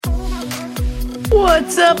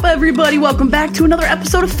What's up, everybody? Welcome back to another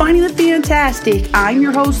episode of Finding the Fantastic. I'm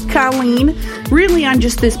your host, Colleen. Really, I'm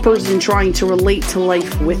just this person trying to relate to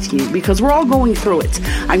life with you because we're all going through it.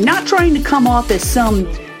 I'm not trying to come off as some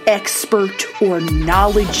expert or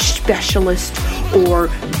knowledge specialist or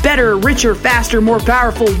better, richer, faster, more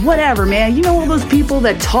powerful, whatever, man. You know all those people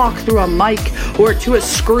that talk through a mic or to a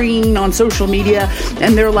screen on social media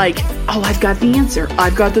and they're like, oh, I've got the answer.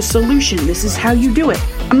 I've got the solution. This is how you do it.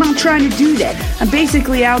 I'm not trying to do that. I'm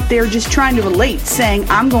basically out there just trying to relate, saying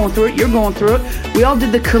I'm going through it, you're going through it. We all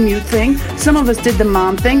did the commute thing. Some of us did the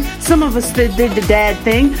mom thing. Some of us did the dad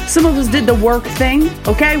thing. Some of us did the work thing.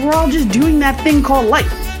 Okay? We're all just doing that thing called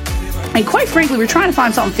life. And quite frankly, we're trying to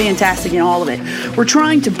find something fantastic in all of it. We're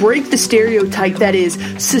trying to break the stereotype that is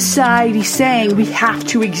society saying we have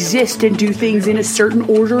to exist and do things in a certain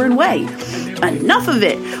order and way. Enough of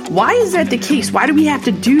it. Why is that the case? Why do we have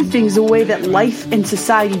to do things the way that life and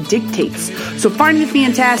society dictates? So Finding the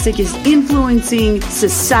Fantastic is influencing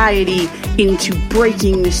society into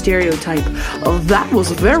breaking the stereotype. That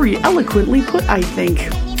was very eloquently put, I think.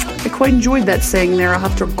 I quite enjoyed that saying there. I'll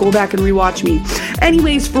have to go back and rewatch me.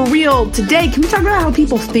 Anyways, for real, today, can we talk about how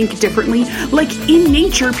people think differently? Like, in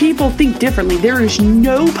nature, people think differently. There is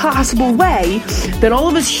no possible way that all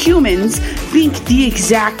of us humans think the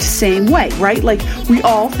exact same way, right? Like, we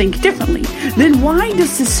all think differently. Then why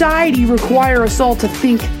does society require us all to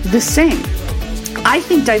think the same? I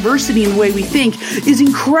think diversity in the way we think is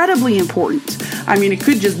incredibly important. I mean, it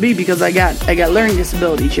could just be because I got learning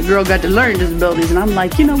disabilities. Your girl got the learning disabilities, and I'm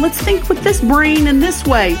like, let's think with this brain in this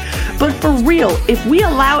way. But for real, if we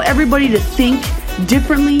allow everybody to think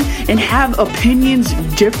differently and have opinions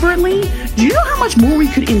differently, do you know how much more we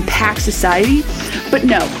could impact society? But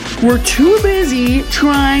no, we're too busy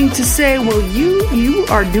trying to say, well, you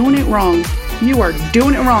are doing it wrong. You are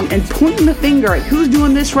doing it wrong, and pointing the finger at who's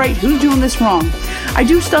doing this right, who's doing this wrong. I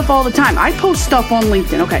do stuff all the time. I post stuff on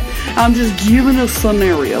LinkedIn, okay? I'm just giving a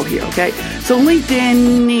scenario here, okay? So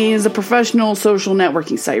LinkedIn is a professional social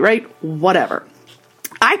networking site, right? Whatever.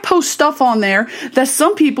 I post stuff on there that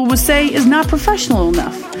some people would say is not professional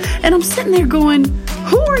enough. And I'm sitting there going,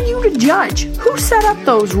 who are you to judge? Who set up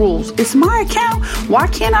those rules? It's my account. Why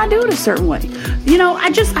can't I do it a certain way?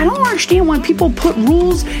 I don't understand when people put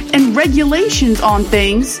rules and regulations on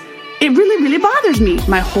things. It really, really bothers me.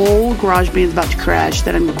 My whole GarageBand's about to crash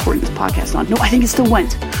that I'm recording this podcast on. No, I think it still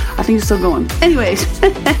went. I think it's still going. Anyways,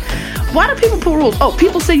 why do people put rules? Oh,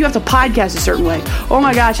 people say you have to podcast a certain way. Oh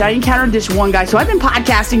my gosh, I encountered this one guy. So I've been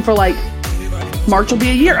podcasting for March will be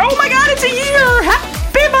a year. Oh my God, it's a year. Happy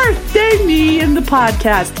birthday, me and the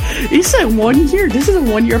podcast. He said 1 year. This is a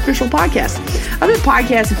 1 year official podcast. I've been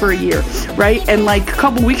podcasting for a year, right? And a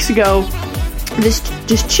couple weeks ago, this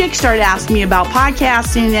chick started asking me about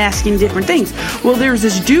podcasting and asking different things. Well, there's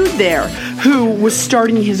this dude there who was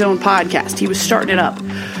starting his own podcast. He was starting it up.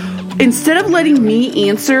 Instead of letting me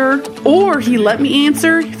answer, or he let me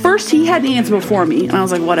answer, first he had to answer before me. And I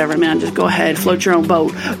was like, whatever, man, just go ahead, float your own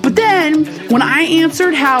boat. But then when I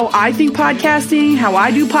answered how I think podcasting, how I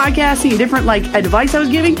do podcasting, different advice I was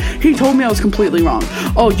giving, he told me I was completely wrong.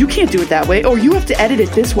 Oh, you can't do it that way. Or you have to edit it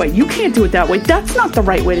this way. You can't do it that way. That's not the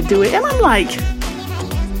right way to do it. And I'm like,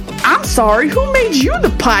 I'm sorry, who made you the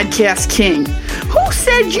podcast king? Who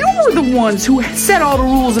said you were the ones who set all the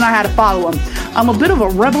rules and I had to follow them? I'm a bit of a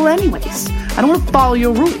rebel anyways. I don't want to follow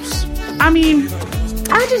your rules. I mean,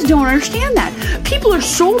 I just don't understand that. People are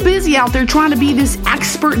so busy out there trying to be this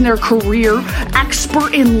expert in their career,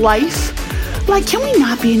 expert in life. Can we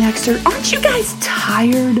not be an expert? Aren't you guys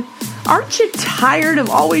tired? Aren't you tired of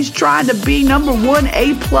always trying to be number one,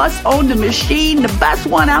 A+ on the machine, the best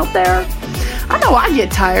one out there? I know I get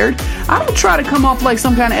tired. I don't try to come off like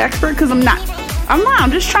some kind of expert because I'm not.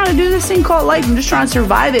 I'm just trying to do this thing called life. I'm just trying to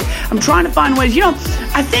survive it. I'm trying to find ways.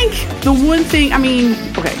 I think the one thing,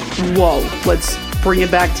 let's bring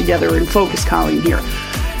it back together and focus, Colleen, here.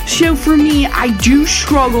 So for me, I do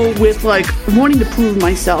struggle with wanting to prove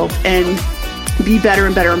myself and be better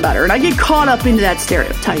and better and better. And I get caught up into that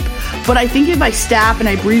stereotype. But I think if I stop and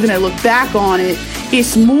I breathe and I look back on it,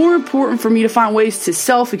 it's more important for me to find ways to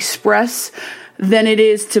self-express than it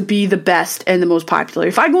is to be the best and the most popular.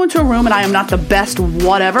 If I go into a room and I am not the best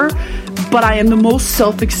whatever, but I am the most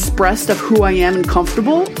self-expressed of who I am and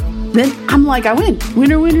comfortable, then I'm like, I win.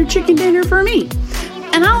 Winner, winner, chicken dinner for me.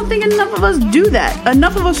 And I don't think enough of us do that.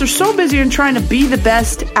 Enough of us are so busy in trying to be the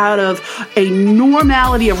best out of a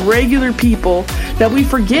normality of regular people that we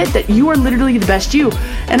forget that you are literally the best you.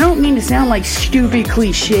 And I don't mean to sound stupid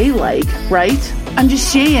cliche right? I'm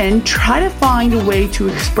just saying, try to find a way to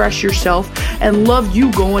express yourself and love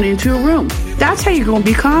you going into a room. That's how you're going to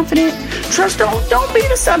be confident. Trust, don't be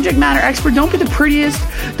the subject matter expert. Don't be the prettiest.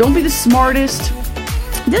 Don't be the smartest.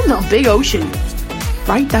 This is a big ocean,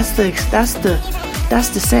 right? That's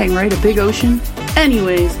the saying, right? A big ocean.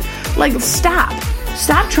 Anyways, like, stop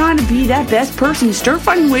trying to be that best person. Start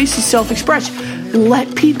finding ways to self-express.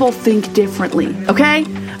 Let people think differently, okay?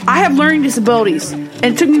 I have learning disabilities, and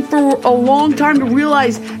it took me for a long time to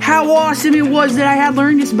realize how awesome it was that I had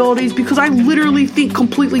learning disabilities, because I literally think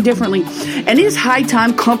completely differently. And it is high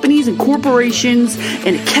time companies and corporations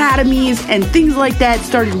and academies and things like that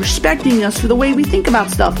started respecting us for the way we think about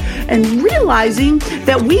stuff and realizing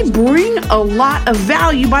that we bring a lot of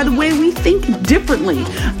value by the way we think differently.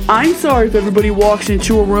 I'm sorry if everybody walks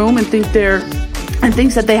into a room and thinks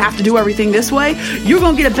that they have to do everything this way. You're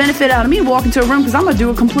going to get a benefit out of me walking to a room because I'm going to do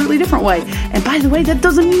it a completely different way. And by the way, that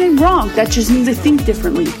doesn't mean I'm wrong. That just means I think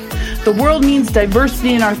differently. The world needs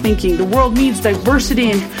diversity in our thinking. The world needs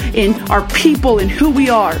diversity in our people and who we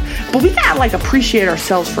are. But we got to appreciate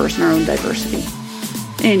ourselves first in our own diversity.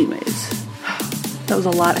 Anyways, that was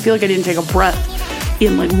a lot. I feel like I didn't take a breath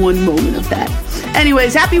in one moment of that.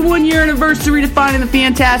 Anyways, happy 1 year anniversary to Finding the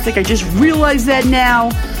Fantastic. I just realized that now.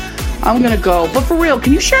 I'm going to go. But for real,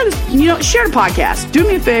 can you share this, share the podcast. Do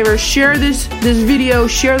me a favor, share this video,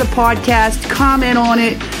 share the podcast, comment on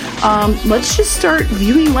it. Let's just start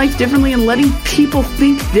viewing life differently and letting people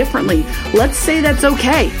think differently. Let's say that's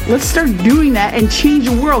okay. Let's start doing that and change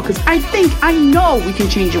the world, because I know we can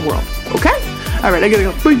change the world. Okay? All right, I got to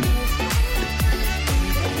go. Bye.